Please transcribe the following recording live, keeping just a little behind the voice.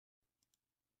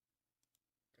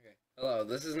Hello,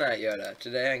 this is not Yoda.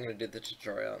 Today I'm going to do the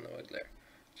tutorial on the Wiggler.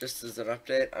 Just as an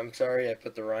update, I'm sorry I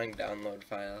put the wrong download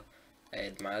file. I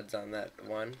had mods on that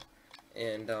one,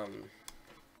 and I'm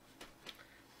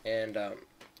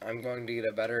going to get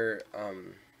a better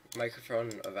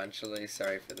microphone eventually.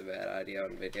 Sorry for the bad audio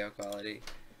and video quality,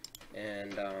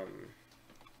 and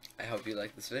I hope you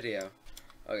like this video.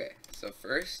 Okay, so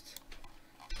first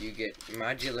you get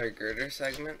modular girder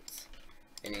segments,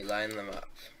 and you line them up.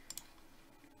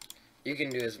 You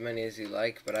can do as many as you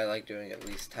like, but I like doing at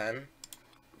least 10,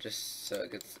 just so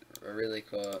it gets a really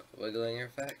cool wiggling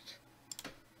effect.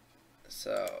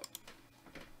 So,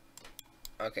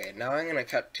 okay, now I'm going to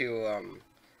cut to,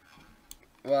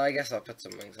 well, I guess I'll put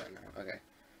some wings on now. Okay,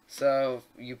 so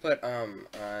you put, on,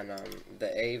 the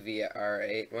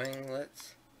AVR8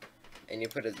 winglets, and you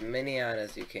put as many on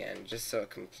as you can, just so it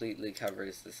completely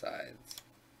covers the sides.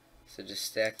 So just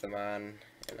stack them on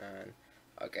and on.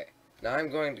 Okay. Now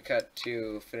I'm going to cut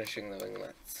to finishing the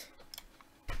winglets.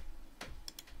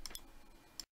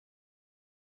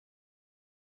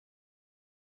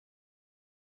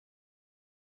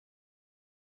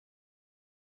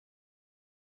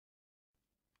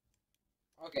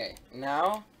 Okay,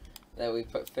 now that we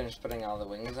finished putting all the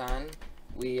wings on,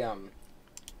 we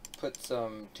put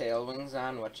some tail wings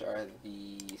on, which are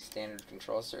the standard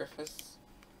control surface.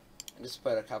 I just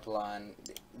put a couple on.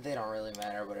 They don't really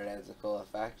matter, but it adds a cool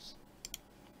effect.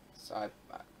 So I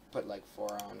put like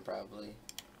 4 on probably.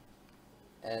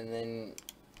 And then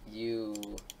you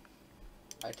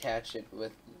attach it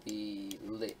with the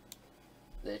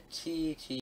TT